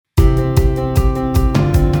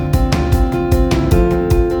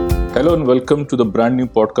Hello and welcome to the brand new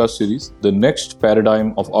podcast series, The Next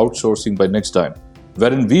Paradigm of Outsourcing by Next Time,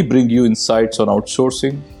 wherein we bring you insights on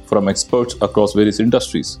outsourcing from experts across various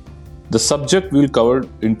industries. The subject we'll cover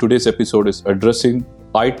in today's episode is addressing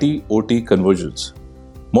IT-OT convergence.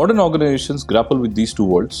 Modern organizations grapple with these two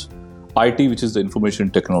worlds, IT, which is the information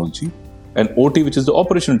technology, and OT, which is the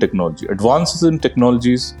operational technology. Advances in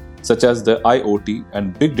technologies such as the IoT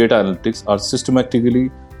and big data analytics are systematically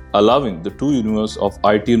allowing the two universes of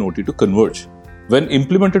IT and OT to converge. When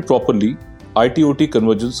implemented properly, IT-OT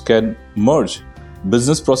convergence can merge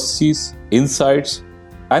business processes, insights,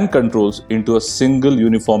 and controls into a single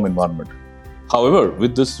uniform environment. However,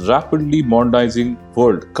 with this rapidly modernizing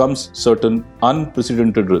world comes certain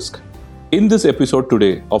unprecedented risk. In this episode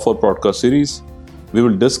today of our podcast series, we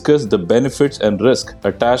will discuss the benefits and risk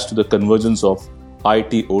attached to the convergence of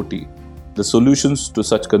IT-OT, the solutions to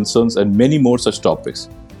such concerns, and many more such topics.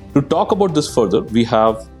 To talk about this further, we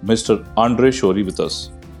have Mr. Shori with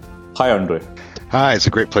us. Hi, Andre. Hi, it's a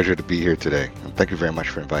great pleasure to be here today. And thank you very much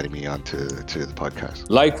for inviting me on to the podcast.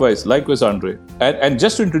 Likewise, Andre. And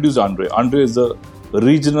just to introduce Andre is the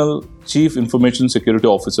Regional Chief Information Security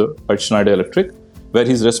Officer at Schneider Electric, where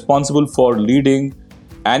he's responsible for leading,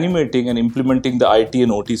 animating, and implementing the IT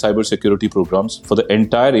and OT cybersecurity programs for the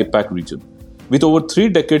entire APAC region. With over 3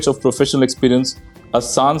 decades of professional experience, a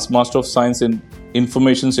SANS Master of Science in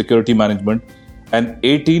Information Security Management, and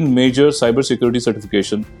 18 major cybersecurity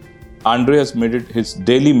certification, Andre has made it his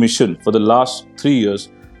daily mission for the last 3 years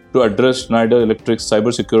to address Schneider Electric's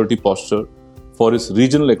cybersecurity posture for its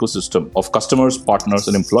regional ecosystem of customers, partners,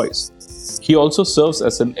 and employees. He also serves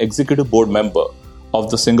as an executive board member of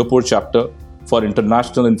the Singapore chapter for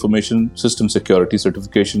International Information System Security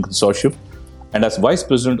Certification Consortium and as Vice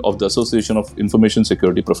President of the Association of Information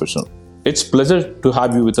Security Professionals. It's a pleasure to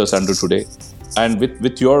have you with us, Andrew, today. And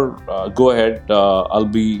with your go-ahead, I'll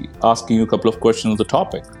be asking you a couple of questions on the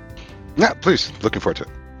topic. Yeah, please. Looking forward to it.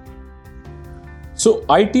 So,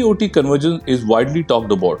 IT-OT convergence is widely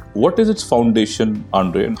talked about. What is its foundation,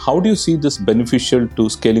 Andre, and how do you see this beneficial to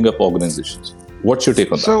scaling up organizations? What's your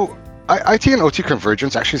take on that? So, IT and OT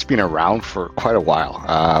convergence actually has been around for quite a while,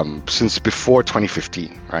 since before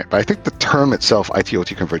 2015, right? But I think the term itself,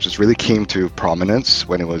 IT-OT convergence, really came to prominence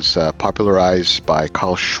when it was popularized by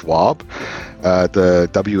Carl Schwab, the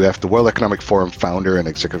WF, the World Economic Forum founder and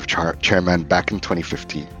executive chairman back in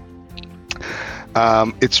 2015.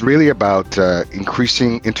 It's really about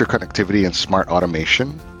increasing interconnectivity and smart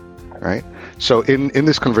automation, right? So in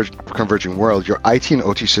this converging world, your IT and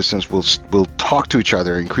OT systems will talk to each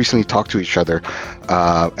other, increasingly talk to each other,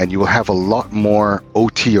 and you will have a lot more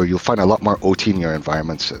OT, or you'll find a lot more OT in your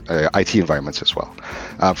environments, IT environments as well.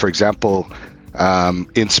 For example,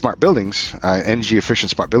 in smart buildings, energy efficient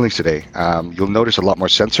smart buildings today, you'll notice a lot more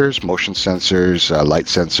sensors, motion sensors, light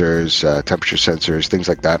sensors, temperature sensors, things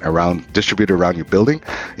like that distributed around your building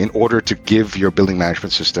in order to give your building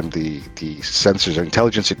management system the sensors or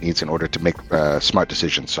intelligence it needs in order to make smart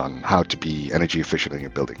decisions on how to be energy efficient in your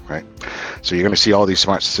building, right? So you're going to see all these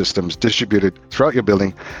smart systems distributed throughout your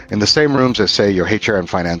building in the same rooms as, say, your HR and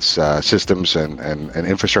finance systems and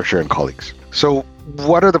infrastructure and colleagues. So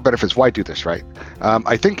what are the benefits? Why do this, right?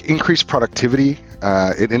 I think increased productivity,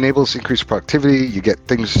 it enables increased productivity. You get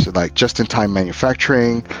things like just-in-time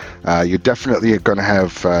manufacturing. You definitely are going to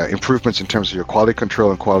have improvements in terms of your quality control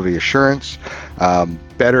and quality assurance,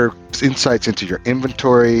 better insights into your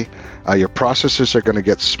inventory. Your processes are going to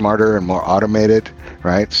get smarter and more automated,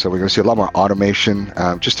 right? So we're going to see a lot more automation,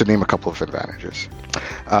 just to name a couple of advantages.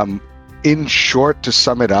 In short, to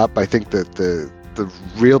sum it up, I think that the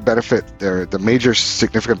real benefit, the major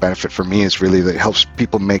significant benefit for me is really that it helps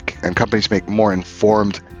people and companies make more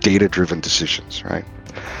informed, data-driven decisions, right?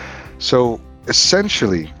 So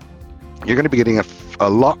essentially, you're going to be getting a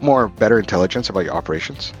lot more better intelligence about your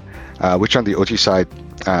operations, which on the OT side,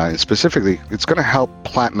 specifically, it's going to help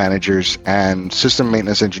plant managers and system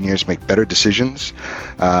maintenance engineers make better decisions.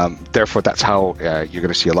 Therefore, that's how you're going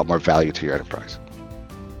to see a lot more value to your enterprise.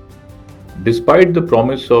 Despite the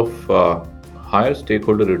promise of higher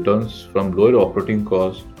stakeholder returns from lower operating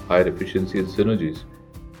costs, higher efficiency, and synergies,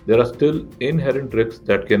 there are still inherent risks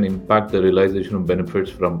that can impact the realization of benefits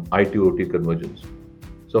from IT-OT convergence.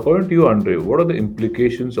 So according to you, Andre, what are the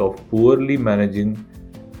implications of poorly managing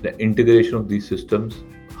the integration of these systems?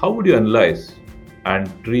 How would you analyze and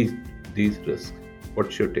treat these risks?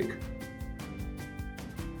 What's your take?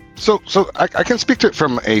 So I can speak to it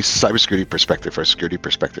from a cybersecurity perspective or a security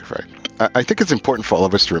perspective, right? I think it's important for all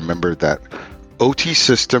of us to remember that OT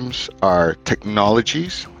systems are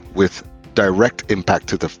technologies with direct impact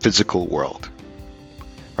to the physical world,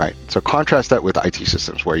 right? So contrast that with IT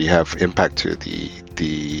systems where you have impact to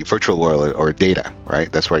the virtual world or data,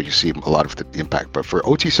 right? That's where you see a lot of the impact. But for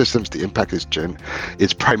OT systems, the impact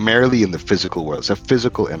is primarily in the physical world. It's a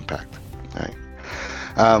physical impact, right?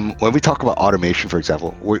 When we talk about automation, for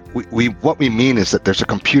example, what we mean is that there's a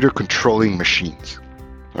computer controlling machines,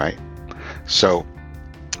 right? So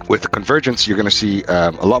with Convergence, you're going to see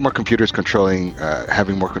a lot more computers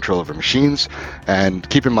having more control over machines. And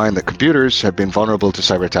keep in mind that computers have been vulnerable to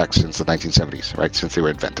cyber attacks since the 1970s, right? Since they were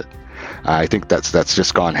invented. I think that's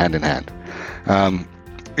just gone hand in hand.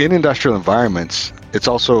 In industrial environments, it's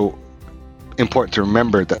also important to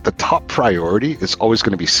remember that the top priority is always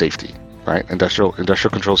going to be safety, right? Industrial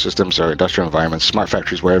control systems or industrial environments, smart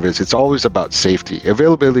factories, wherever it is, it's always about safety.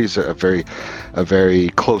 Availability is a very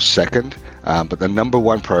close second, but the number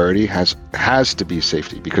one priority has to be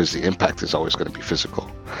safety because the impact is always going to be physical.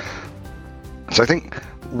 So I think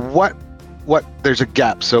what there's a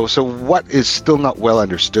gap. So what is still not well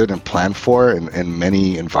understood and planned for in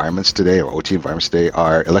many environments today, or OT environments today,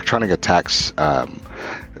 are electronic attacks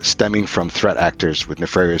stemming from threat actors with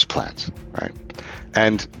nefarious plans, right?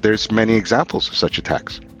 And there's many examples of such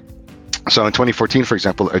attacks. So in 2014, for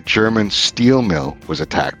example, a German steel mill was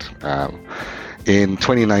attacked. In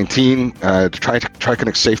 2019, the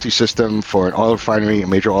Triconnect safety system for an oil refinery, a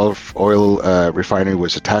major oil refinery,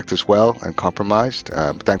 was attacked as well and compromised.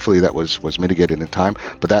 Thankfully, that was mitigated in time.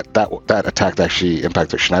 But that attack actually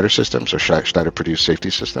impacted Schneider systems, or Schneider produced safety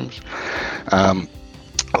systems.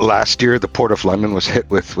 Last year, the Port of London was hit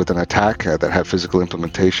with an attack that had physical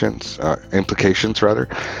implications.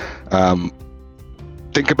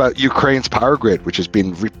 Think about Ukraine's power grid, which has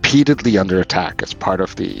been repeatedly under attack as part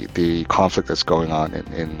of the conflict that's going on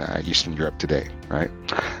in Eastern Europe today, right?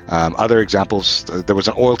 Other examples, there was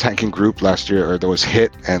an oil tanking group last year that was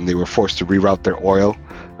hit and they were forced to reroute their oil,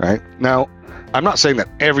 right? Now, I'm not saying that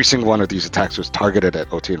every single one of these attacks was targeted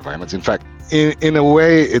at OT environments. In fact, in a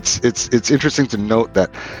way, it's interesting to note that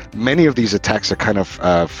many of these attacks are kind of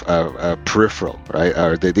peripheral, right?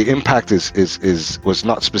 Or the impact was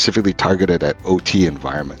not specifically targeted at OT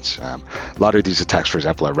environments. A lot of these attacks, for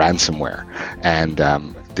example, are ransomware, and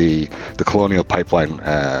the Colonial Pipeline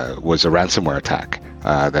was a ransomware attack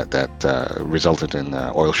that resulted in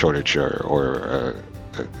oil shortage or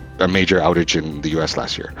a major outage in the U.S.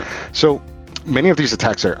 last year. So many of these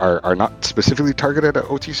attacks are not specifically targeted at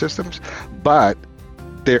OT systems, but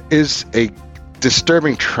there is a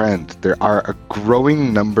disturbing trend. There are a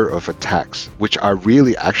growing number of attacks which are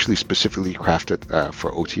really actually specifically crafted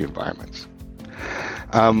for OT environments.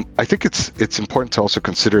 I think it's important to also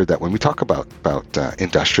consider that when we talk about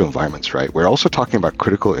industrial environments, right, we're also talking about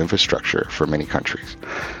critical infrastructure for many countries.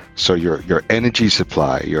 So your energy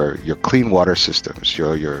supply, your clean water systems,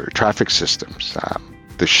 your traffic systems,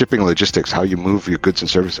 the shipping logistics, how you move your goods and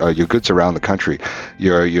services, your goods around the country,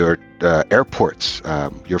 your airports,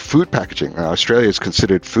 your food packaging. Australia is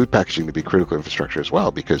considered food packaging to be critical infrastructure as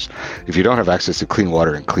well, because if you don't have access to clean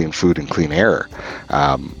water and clean food and clean air,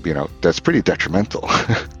 that's pretty detrimental.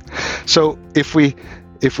 So if we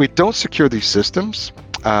don't secure these systems,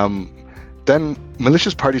 then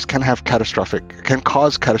malicious parties can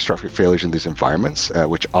cause catastrophic failures in these environments,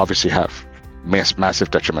 which obviously have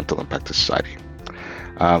massive detrimental impact to society.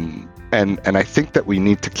 And I think that we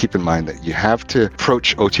need to keep in mind that you have to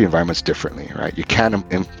approach OT environments differently, right? You can't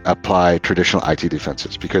apply traditional IT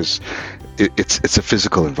defenses because it's a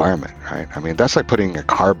physical environment, right? I mean, that's like putting a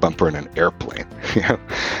car bumper in an airplane.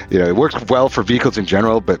 It works well for vehicles in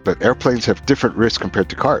general, but airplanes have different risks compared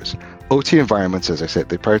to cars. OT environments, as I said,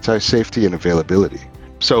 they prioritize safety and availability.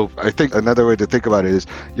 So I think another way to think about it is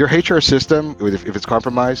your HR system, if it's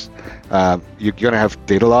compromised, you're going to have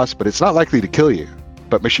data loss, but it's not likely to kill you.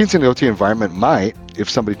 But machines in the OT environment might if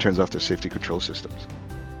somebody turns off their safety control systems.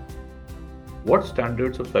 What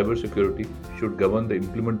standards of cybersecurity should govern the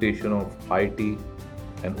implementation of IT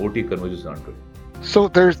and OT convergence under? So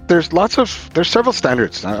there's several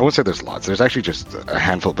standards. I won't say there's lots. There's actually just a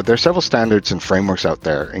handful, but there's several standards and frameworks out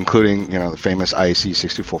there, including the famous IEC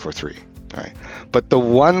 62443. Right. But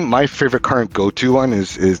my favorite current go-to one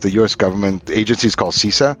is the U.S. government agency is called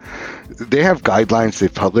CISA. They have guidelines they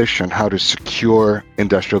publish on how to secure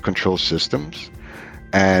industrial control systems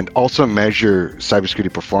and also measure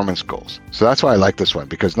cybersecurity performance goals. So that's why I like this one,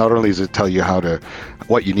 because not only does it tell you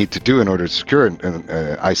what you need to do in order to secure an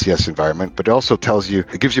ICS environment, but it also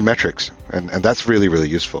gives you metrics, and that's really, really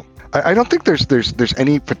useful. I don't think there's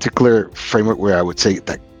any particular framework where I would say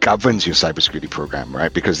that governs your cybersecurity program,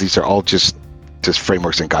 right? Because these are all just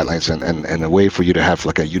frameworks and guidelines and a way for you to have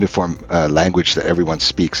like a uniform language that everyone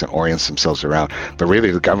speaks and orients themselves around. But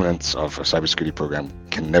really, the governance of a cybersecurity program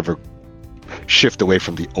can never shift away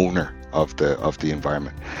from the owner of the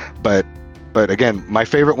environment. But again, my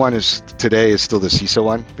favorite one is still the CISO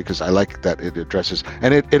one, because I like that it addresses,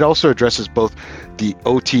 and it also addresses both the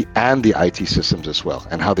OT and the IT systems as well,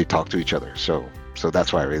 and how they talk to each other. So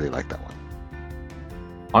that's why I really like that one.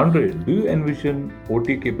 Andre, do you envision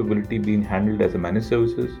OT capability being handled as a managed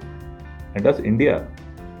services? And does India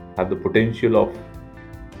have the potential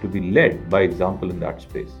to be led by example in that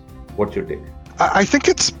space? What's your take? I think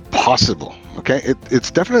it's possible. Okay, it's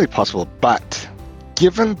definitely possible, but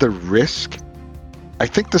given the risk, I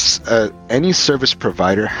think any service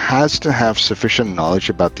provider has to have sufficient knowledge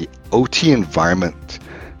about the OT environment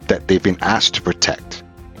that they've been asked to protect.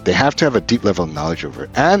 They have to have a deep level of knowledge over it,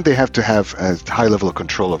 and they have to have a high level of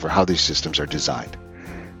control over how these systems are designed,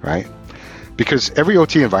 right? Because every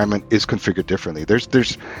OT environment is configured differently.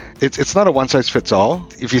 It's not a one size fits all.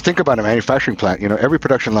 If you think about a manufacturing plant, every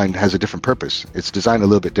production line has a different purpose. It's designed a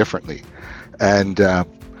little bit differently, and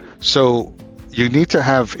so you need to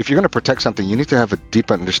have, if you're going to protect something, you need to have a deep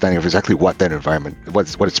understanding of exactly what that environment,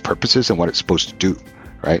 what its purpose is, and what it's supposed to do,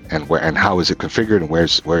 right? And where and how is it configured, and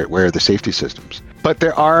where are the safety systems? But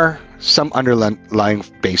there are some underlying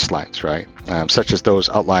baselines, right? Such as those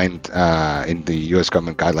outlined in the U.S.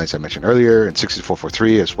 government guidelines I mentioned earlier, and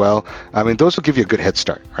 62443 as well. I mean, those will give you a good head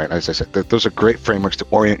start, right? As I said, those are great frameworks to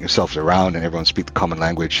orient yourselves around, and everyone speak the common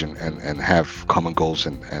language and have common goals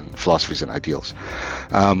and philosophies and ideals.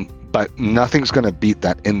 But nothing's going to beat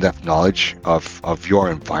that in-depth knowledge of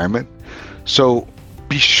your environment. So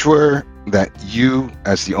be sure that you,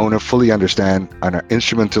 as the owner, fully understand and are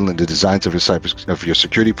instrumental in the designs of your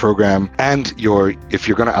security program. And if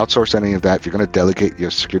you're going to outsource any of that, if you're going to delegate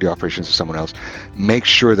your security operations to someone else, make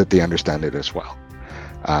sure that they understand it as well.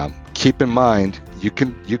 Keep in mind, you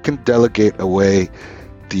can delegate away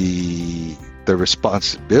the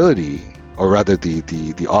responsibility, or rather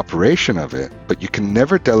the operation of it, but you can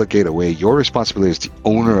never delegate away your responsibility as the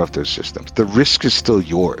owner of those systems. The risk is still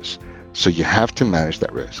yours, so you have to manage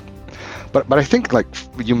that risk. But I think, like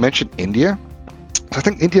you mentioned, India. I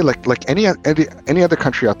think India, like any other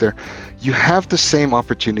country out there, you have the same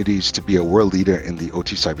opportunities to be a world leader in the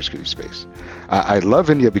OT cybersecurity space. I love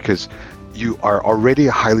India because you are already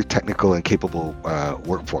a highly technical and capable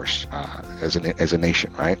workforce as a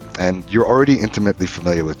nation, right? And you're already intimately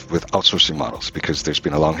familiar with outsourcing models, because there's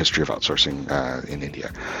been a long history of outsourcing in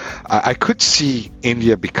India. I could see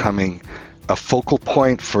India becoming a focal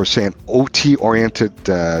point for, say, an OT-oriented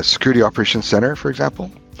security operations center, for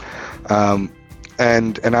example.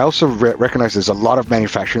 And I also recognize there's a lot of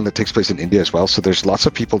manufacturing that takes place in India as well. So there's lots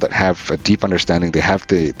of people that have a deep understanding. They have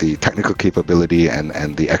the technical capability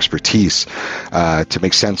and the expertise to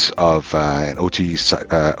make sense of an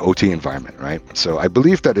OT environment, right? So I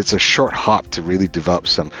believe that it's a short hop to really develop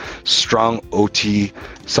some strong OT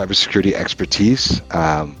cybersecurity expertise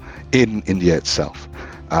in India itself.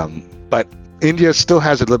 But India still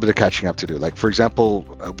has a little bit of catching up to do. Like, for example,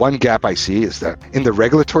 one gap I see is that in the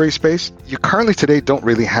regulatory space, you currently today don't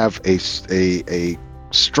really have a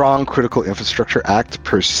strong critical infrastructure act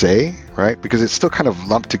per se, right? Because it's still kind of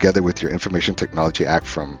lumped together with your Information Technology Act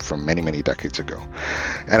from many, many decades ago.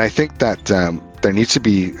 And I think that there needs to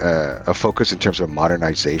be a focus in terms of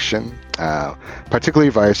modernization, particularly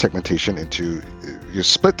via segmentation into, you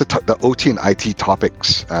split the OT and IT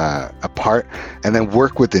topics apart, and then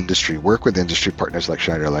work with industry partners like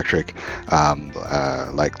Schneider Electric,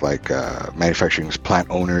 like manufacturing plant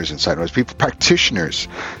owners and site owners, people, practitioners,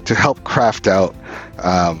 to help craft out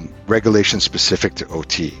regulations specific to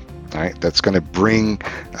OT. Right, that's going to bring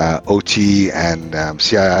OT and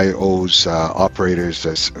CIOs,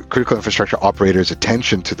 operators, critical infrastructure operators'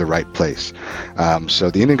 attention to the right place. So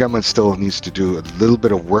the Indian government still needs to do a little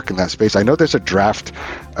bit of work in that space. I know there's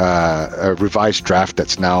a revised draft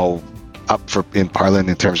that's now up in Parliament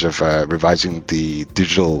in terms of revising the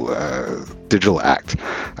Digital Act.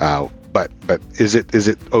 But is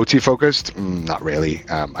it OT focused? Not really.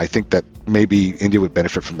 I think that maybe India would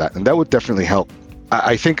benefit from that, and that would definitely help.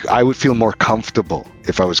 I think I would feel more comfortable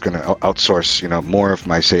if I was going to outsource, more of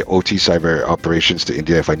my, say, OT cyber operations to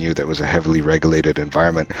India if I knew that was a heavily regulated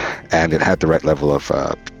environment and it had the right level of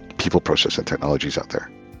people, process, and technologies out there.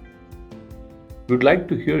 We'd like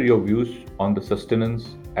to hear your views on the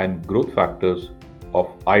sustenance and growth factors of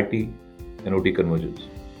IT and OT convergence.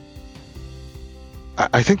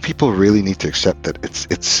 I think people really need to accept that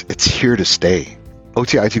it's here to stay.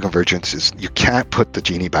 OT-IT convergence is, you can't put the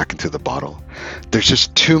genie back into the bottle. There's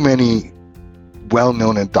just too many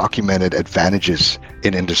well-known and documented advantages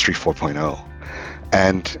in Industry 4.0.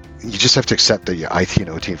 And you just have to accept that your IT and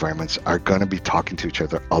OT environments are going to be talking to each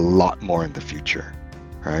other a lot more in the future,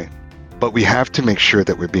 right? But we have to make sure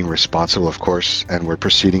that we're being responsible, of course, and we're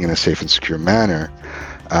proceeding in a safe and secure manner.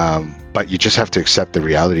 But you just have to accept the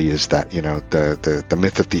reality is that, you know, the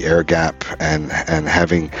myth of the air gap and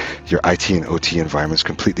having your IT and OT environments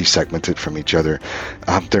completely segmented from each other,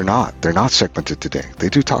 they're not segmented today. They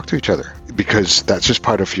do talk to each other because that's just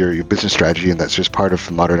part of your business strategy, and that's just part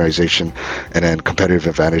of modernization and then competitive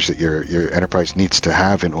advantage that your enterprise needs to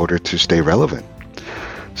have in order to stay relevant.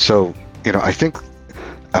 So, you know, I think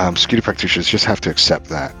security practitioners just have to accept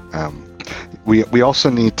that. We also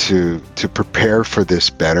need to prepare for this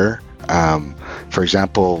better. For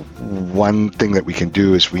example, one thing that we can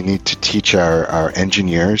do is we need to teach our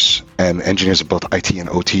engineers and engineers of both IT and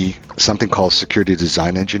OT something called security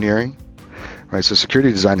design engineering. Right. So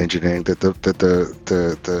security design engineering, the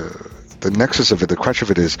nexus of it, the crutch of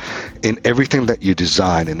it is in everything that you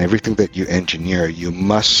design and everything that you engineer, you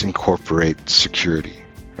must incorporate security.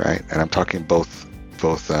 Right. And I'm talking both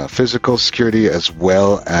physical security as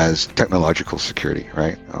well as technological security,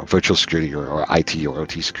 right? Virtual security or IT or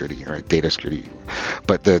OT security, right? Data security.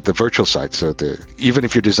 But the virtual side, so even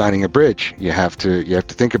if you're designing a bridge, you have to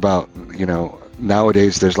think about, you know,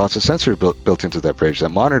 nowadays there's lots of sensors built into that bridge that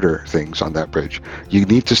monitor things on that bridge. You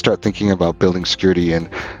need to start thinking about building security and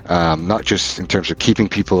not just in terms of keeping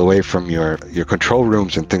people away from your control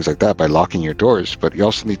rooms and things like that by locking your doors, but you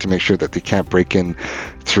also need to make sure that they can't break in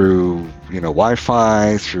through, you know,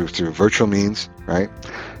 Wi-Fi, through virtual means, right?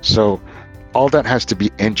 So all that has to be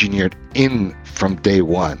engineered in from day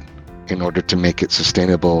one in order to make it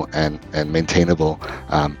sustainable and maintainable,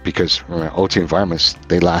 because OT environments,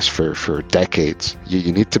 they last for decades.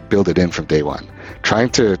 You need to build it in from day one. Trying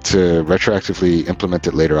to retroactively implement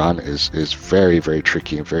it later on is very, very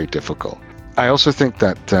tricky and very difficult. I also think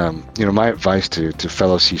that, you know, my advice to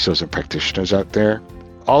fellow CISOs and practitioners out there,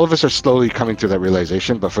 all of us are slowly coming to that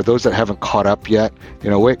realization, but for those that haven't caught up yet, you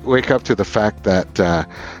know, wake up to the fact that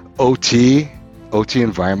OT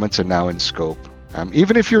environments are now in scope.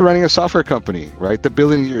 Even if you're running a software company, right, the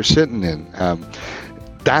building you're sitting in,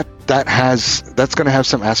 that's going to have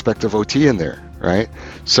some aspect of OT in there, right?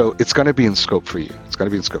 So it's going to be in scope for you.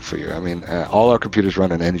 I mean, all our computers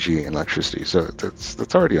run on energy and electricity, so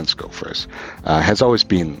that's already in scope for us. Has always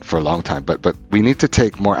been for a long time, but we need to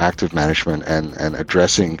take more active management and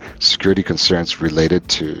addressing security concerns related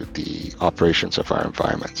to the operations of our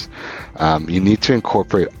environments. You need to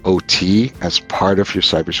incorporate OT as part of your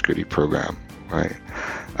cybersecurity program. Right,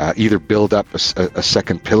 either build up a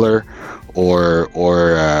second pillar, or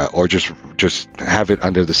just have it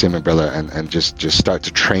under the same umbrella and just start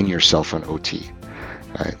to train yourself on OT.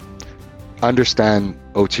 Right, understand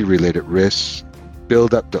OT related risks,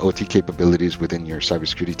 build up the OT capabilities within your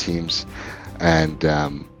cybersecurity teams, and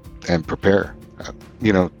prepare.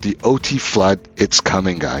 You know, the OT flood, it's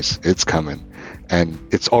coming, guys. It's coming, and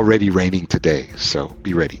it's already raining today. So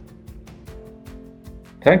be ready.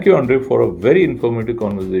 Thank you, Andre, for a very informative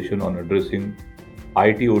conversation on addressing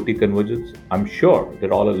IT-OT convergence. I'm sure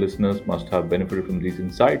that all our listeners must have benefited from these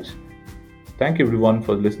insights. Thank you, everyone,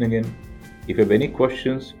 for listening in. If you have any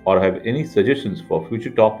questions or have any suggestions for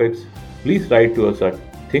future topics, please write to us at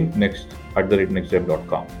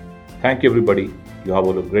thinknext@nextdime.com. Thank you, everybody. You have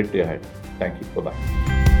a great day ahead. Thank you. Bye-bye.